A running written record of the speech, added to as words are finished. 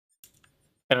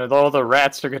And all the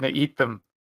rats are gonna eat them.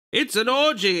 It's an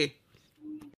orgy!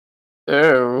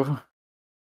 Ew.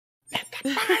 Let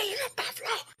the bodies hit the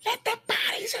floor! Let the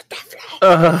bodies hit the floor!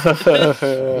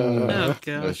 Oh, No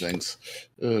gosh. thanks.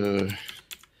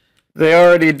 They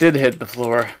already did hit the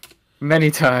floor.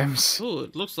 Many times. Oh,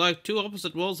 it looks like two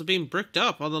opposite walls are being bricked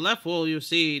up. On the left wall, you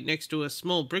see next to a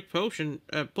small brick portion.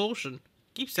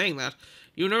 Keep saying that.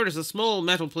 You notice a small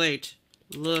metal plate.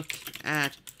 Look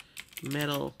at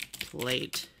metal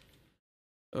plate.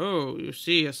 Oh, you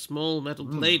see a small metal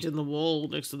plate in the wall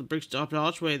next to the brick-topped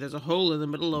archway. There's a hole in the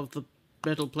middle of the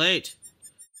metal plate.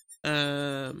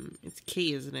 It's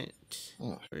key, isn't it?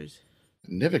 Oh. Where is...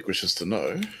 Nevik wishes to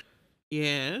know,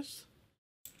 Yes?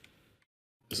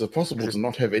 is it possible to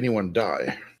not have anyone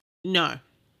die? No.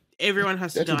 Everyone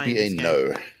has to That die would be in a this game.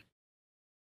 no.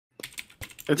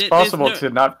 It's There's possible no- to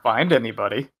not find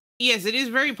anybody. Yes, it is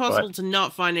very possible to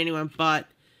not find anyone, but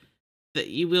that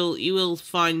you will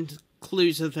find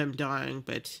clues of them dying,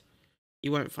 but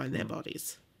you won't find their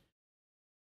bodies.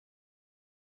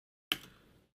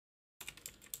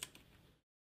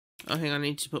 Oh, hang on, I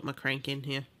need to put my crank in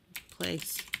here.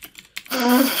 Place.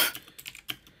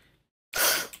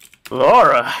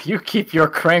 Laura, you keep your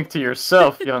crank to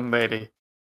yourself, young lady.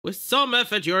 With some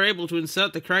effort, you're able to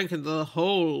insert the crank into the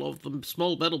hole of the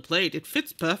small metal plate. It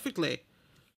fits perfectly.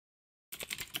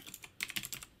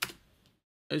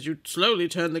 As you slowly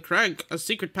turn the crank, a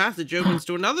secret passage opens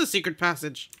to another secret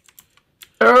passage.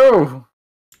 Oh!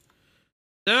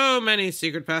 So many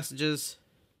secret passages.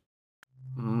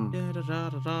 Mm.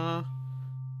 Da-da-da-da-da.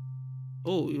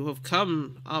 Oh, you have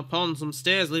come upon some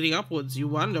stairs leading upwards. You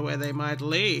wonder where they might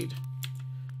lead.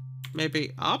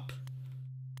 Maybe up?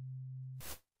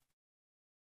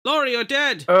 Laurie, you're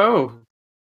dead! Oh.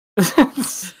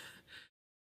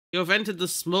 You have entered the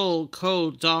small,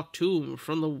 cold, dark tomb.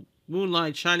 From the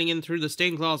moonlight shining in through the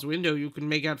stained glass window, you can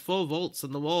make out 4 vaults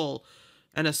in the wall,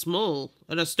 and a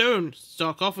stone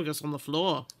sarcophagus on the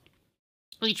floor.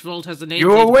 Each vault has a name.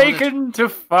 You awaken to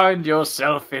find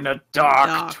yourself in a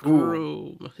dark tomb.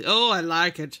 room. Oh, I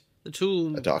like it. The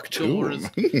tomb. A dark door tomb.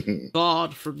 is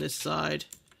barred from this side.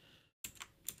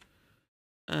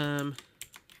 I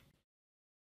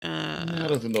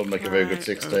don't think that'll make a very good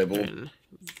sex table.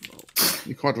 Vault.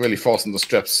 You can't really fasten the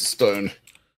straps to stone.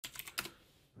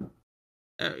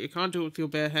 Oh, you can't do it with your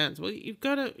bare hands. Well, you've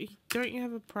got a... Don't you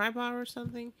have a pry bar or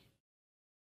something?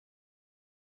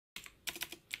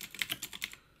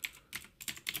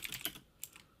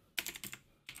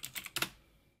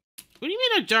 What do you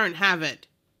mean I don't have it?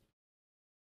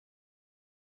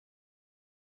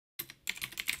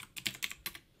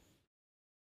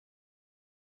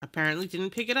 Apparently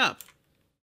didn't pick it up.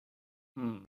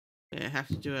 Hmm. Yeah, I have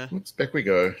to do a... Oops, back we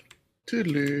go.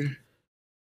 Toodaloo.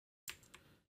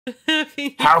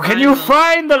 How can you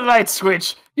find the light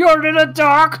switch? You're in a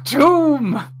dark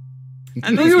tomb!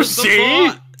 And Do this you was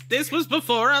see? This was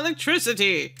before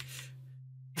electricity!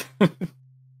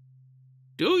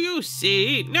 Do you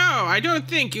see? No, I don't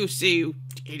think you see, you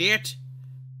idiot.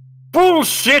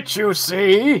 Bullshit, you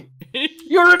see!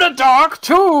 You're in a dark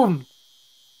tomb!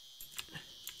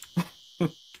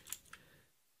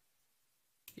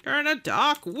 You're in a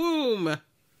dark womb.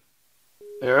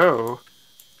 Oh.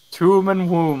 Tomb and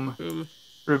womb. Womb.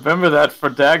 Remember that for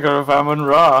Dagger of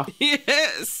Amun-Ra.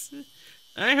 Yes!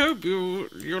 I hope you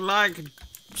like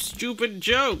stupid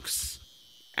jokes.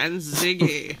 And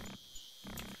Ziggy.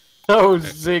 Oh,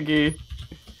 Ziggy.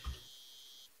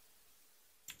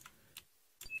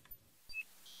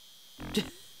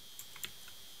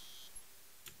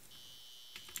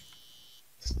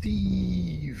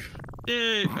 Steve.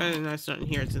 Oh, no, it's not in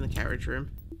here. It's in the carriage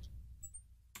room.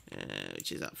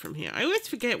 Which is up from here. I always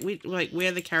forget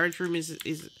where the carriage room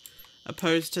is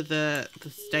opposed to the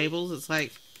stables. It's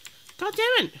like, God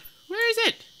damn it! Where is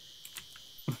it?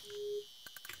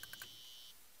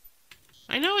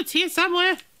 I know it's here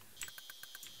somewhere.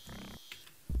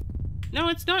 No,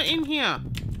 it's not in here.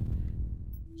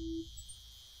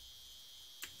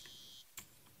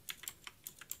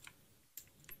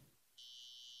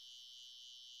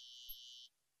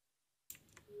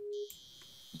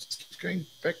 Just going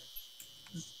back.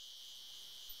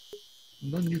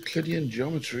 Non-Euclidean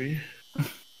geometry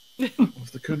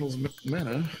of the Colonel's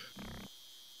Manor.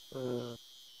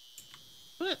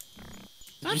 What?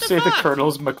 Did you say the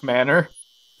Colonel's McManor?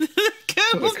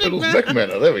 Colonel's Colonel's McMahon.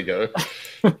 Manor, there we go.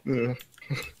 Yeah.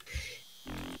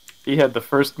 He had the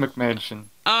first McMansion.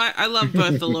 Oh, I love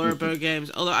both the Laura Bow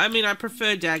games. Although, I mean, I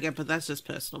prefer Dagger, but that's just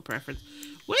personal preference.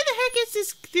 Where the heck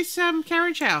is this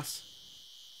carriage house?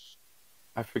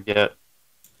 I forget.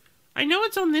 I know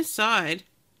it's on this side.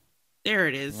 There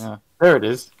it is. Yeah, there it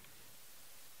is.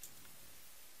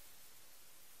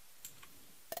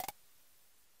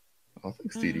 Oh,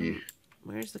 thanks, DD.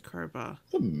 Where's the crowbar?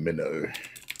 The minnow.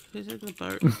 Who's in the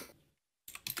boat?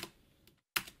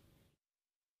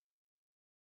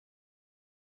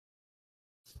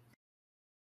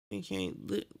 Okay,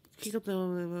 pick up the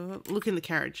look in the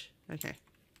carriage. Okay.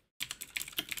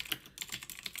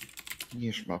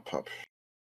 Yes, my pup.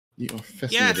 You are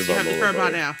fascinated Yes, you by have the Laura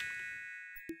crowbar Bow. now.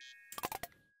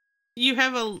 You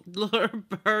have a Laura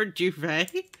Bird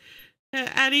duvet?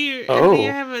 How do you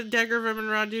have a Dagger of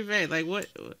Emerald duvet? Like, what?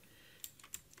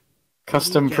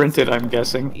 Custom printed, I'm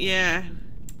guessing. Yeah.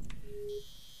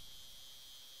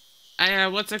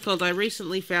 What's it called? I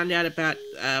recently found out about,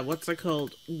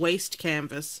 waste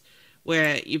canvas,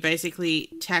 where you basically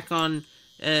tack on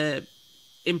a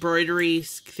embroidery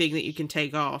thing that you can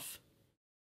take off.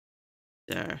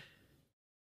 So,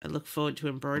 I look forward to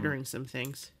embroidering some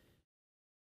things.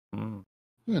 Oh,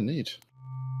 neat.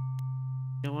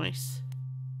 Nice.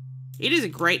 It is a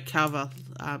great cover,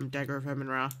 Dagger of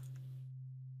Emerald.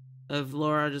 Of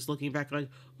Laura just looking back like,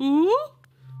 ooh?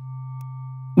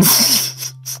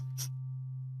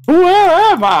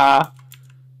 Where am I?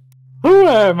 Who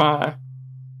am I?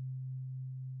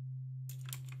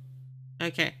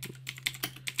 Okay.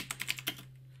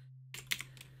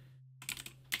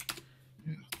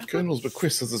 Colonel's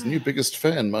Bequest is his new biggest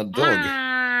fan, my dog.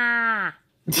 Ah!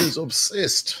 He's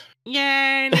obsessed.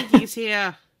 Yay, Nikki's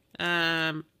here.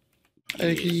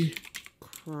 Aggie.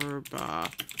 Crowbar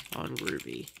on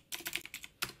Ruby.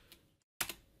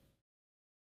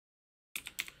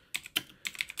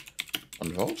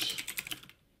 On vault.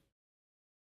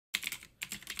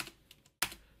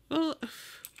 Well,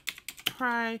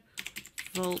 pry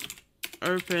vault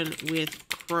open with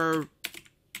crowbar.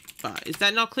 Is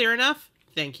that not clear enough?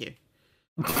 Thank you.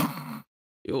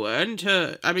 You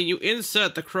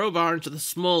insert the crowbar into the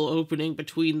small opening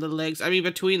between the legs.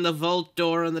 Between the vault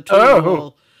door and the tool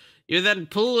wall. You then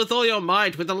pull with all your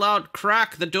might. With a loud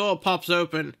crack, the door pops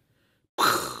open.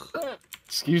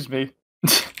 Excuse me.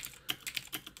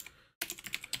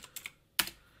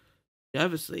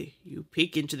 Nervously, you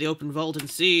peek into the open vault and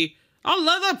see a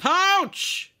leather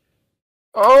pouch!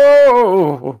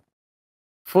 Oh!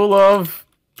 Full of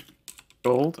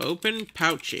gold. Open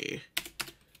pouchy.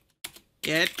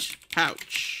 Get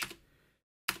pouch.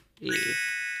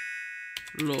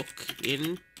 Look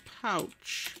in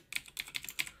pouch.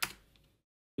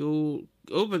 You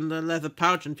open the leather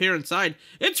pouch and peer inside.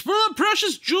 It's full of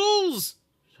precious jewels!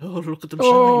 Oh, look at them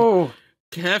shine.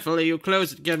 Carefully, you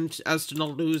close it again as to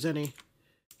not lose any.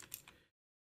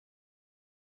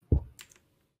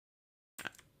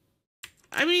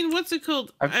 What's it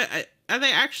called? Are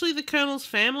they actually the Colonel's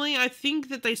family? I think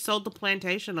that they sold the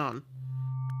plantation on.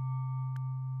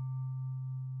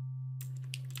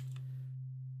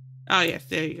 Oh, yes,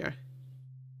 there you go.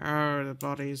 Oh, the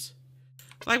bodies.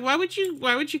 Like, why would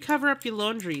you cover up your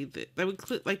laundry? They would,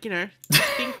 I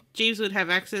think Jeeves would have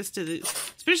access to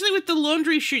this. Especially with the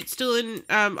laundry chute still in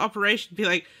operation. Be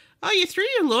like, oh, you threw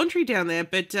your laundry down there,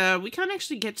 but we can't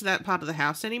actually get to that part of the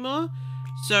house anymore.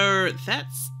 So,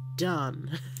 that's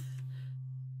done.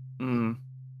 Hmm.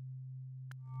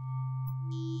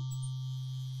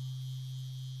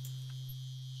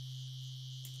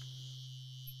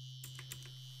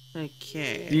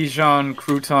 Okay. Dijon,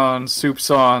 crouton, soups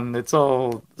on. It's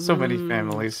all so many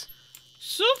families.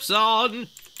 Soup's on!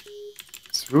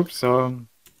 Soups on.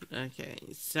 Okay,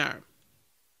 so.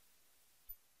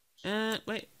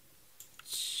 Wait.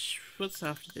 What's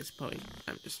after this point?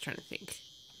 I'm just trying to think.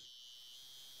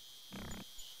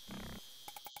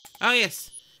 Oh,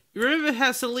 yes. You remember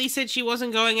how Celie said she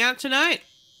wasn't going out tonight?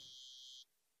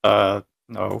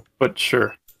 No, but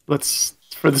sure.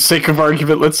 For the sake of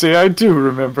argument, let's say I do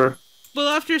remember. Well,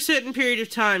 after a certain period of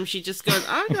time, she just goes,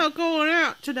 I'm not going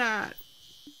out tonight.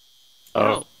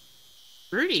 Oh.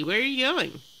 Rudy, where are you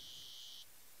going?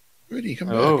 Rudy, come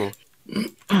back.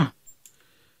 Well,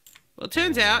 it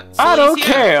turns out... I don't Celia's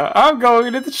here. care. I'm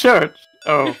going to the church.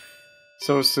 Oh.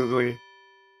 So silly.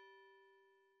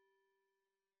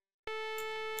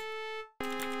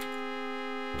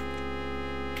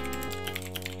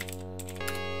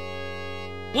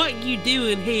 What you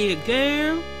doing here,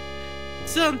 girl?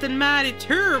 Something mighty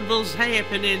terrible's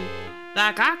happening.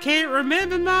 Like I can't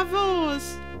remember my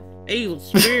voice. Evil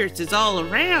spirits is all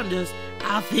around us.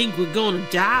 I think we're gonna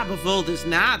die before this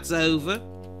night's over.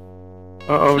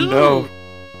 Oh Cool. no.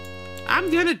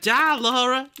 I'm gonna die,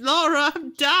 Laura. Laura,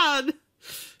 I'm done.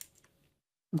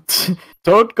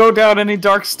 Don't go down any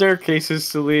dark staircases,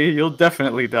 Celie. You'll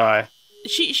definitely die.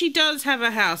 She does have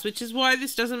a house, which is why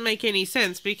this doesn't make any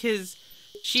sense, because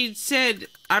she'd said,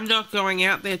 I'm not going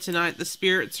out there tonight, the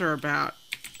spirits are about.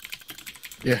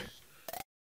 Yeah.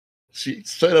 She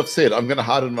straight up said, "I'm gonna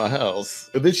hide in my house,"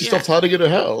 and then she Yeah. stops hiding in her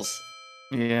house.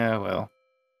 Yeah, well.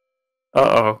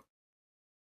 Uh-oh.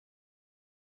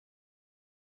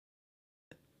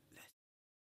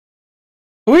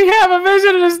 We have a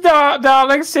visitor's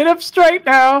darling. Sit up straight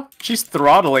now. She's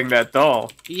throttling that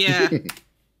doll. Yeah.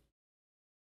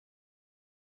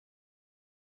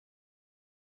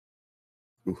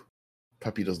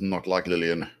 Puppy does not like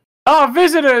Lillian. Our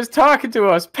visitor is talking to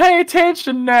us. Pay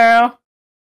attention now.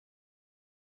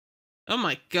 Oh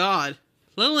my god.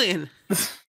 Lillian.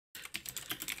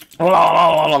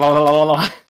 What?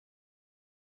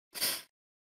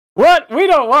 We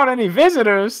don't want any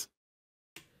visitors.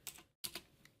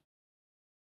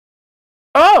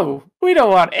 Oh, we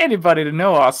don't want anybody to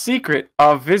know our secret.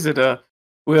 Our visitor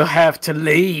will have to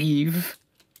leave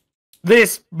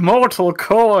this mortal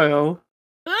coil.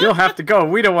 You'll have to go.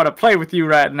 We don't want to play with you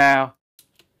right now.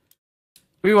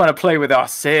 We want to play with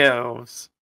ourselves.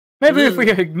 Maybe if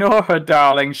we ignore her,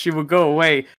 darling, she will go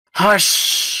away. Hush.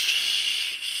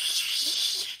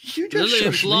 You just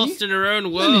Lillian's shush me. lost in her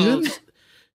own world.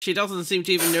 She doesn't seem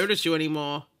to even notice you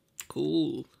anymore.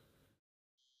 Cool.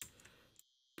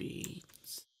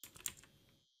 Beats.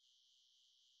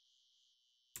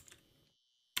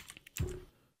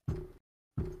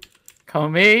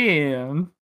 Come in.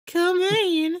 Come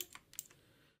in.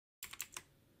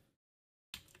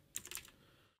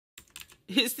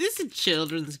 Is this a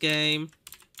children's game?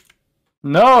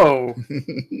 No.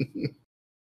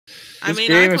 I This mean,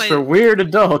 game is for weird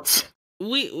adults.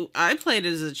 I played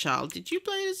it as a child. Did you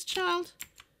play it as a child?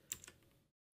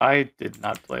 I did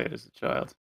not play it as a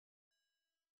child.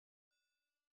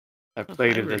 I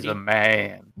played it as a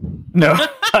man. No,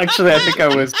 actually, I think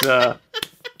I was.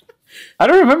 I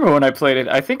don't remember when I played it.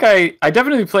 I think I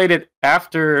definitely played it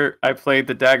after I played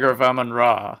the Dagger of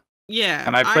Amun-Ra. Yeah.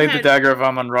 And I played the Dagger of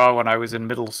Amun-Ra when I was in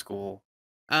middle school.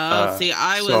 Oh, see,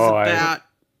 I was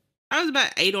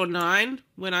about 8 or 9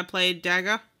 when I played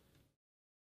Dagger.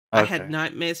 I had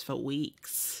nightmares for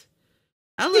weeks.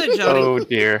 Hello, Johnny. Oh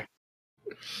dear.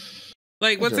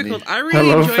 Like, what's it called? I really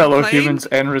Hello, enjoyed fellow playing. humans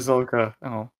and Rizulka.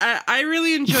 Oh. I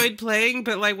really enjoyed playing,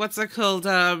 but like, what's it called?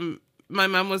 My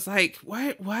mom was like,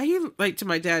 why are you, like, to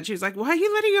my dad, she was like, why are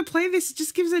you letting her play this? It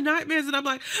just gives her nightmares. And I'm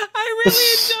like, I really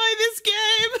enjoy this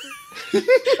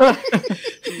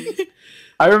game.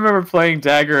 I remember playing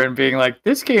Dagger and being like,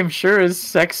 this game sure is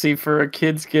sexy for a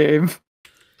kid's game.